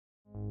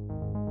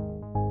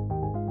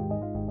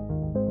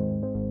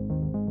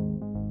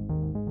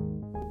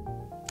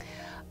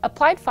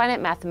Applied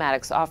Finite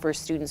Mathematics offers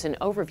students an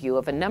overview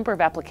of a number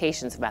of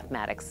applications of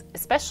mathematics,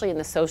 especially in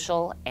the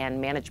social and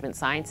management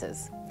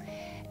sciences.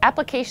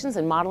 Applications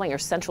and modeling are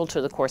central to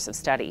the course of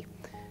study.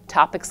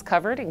 Topics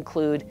covered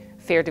include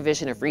fair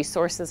division of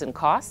resources and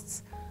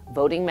costs,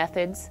 voting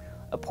methods,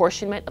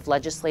 apportionment of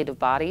legislative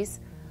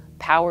bodies,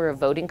 power of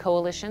voting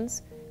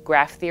coalitions,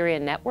 graph theory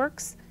and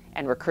networks,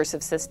 and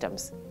recursive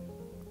systems.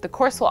 The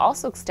course will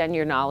also extend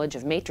your knowledge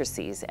of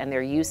matrices and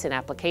their use in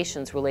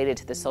applications related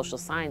to the social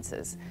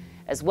sciences,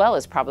 as well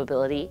as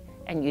probability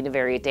and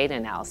univariate data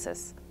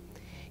analysis.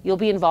 You'll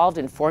be involved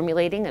in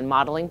formulating and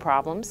modeling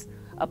problems,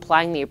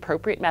 applying the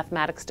appropriate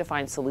mathematics to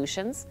find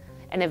solutions,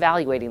 and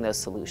evaluating those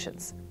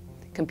solutions.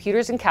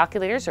 Computers and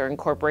calculators are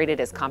incorporated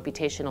as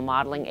computational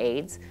modeling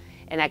aids,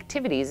 and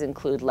activities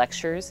include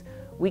lectures,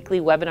 weekly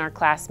webinar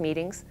class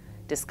meetings,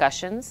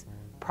 discussions,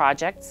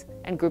 projects,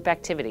 and group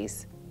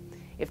activities.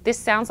 If this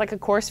sounds like a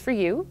course for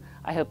you,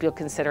 I hope you'll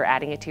consider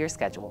adding it to your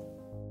schedule.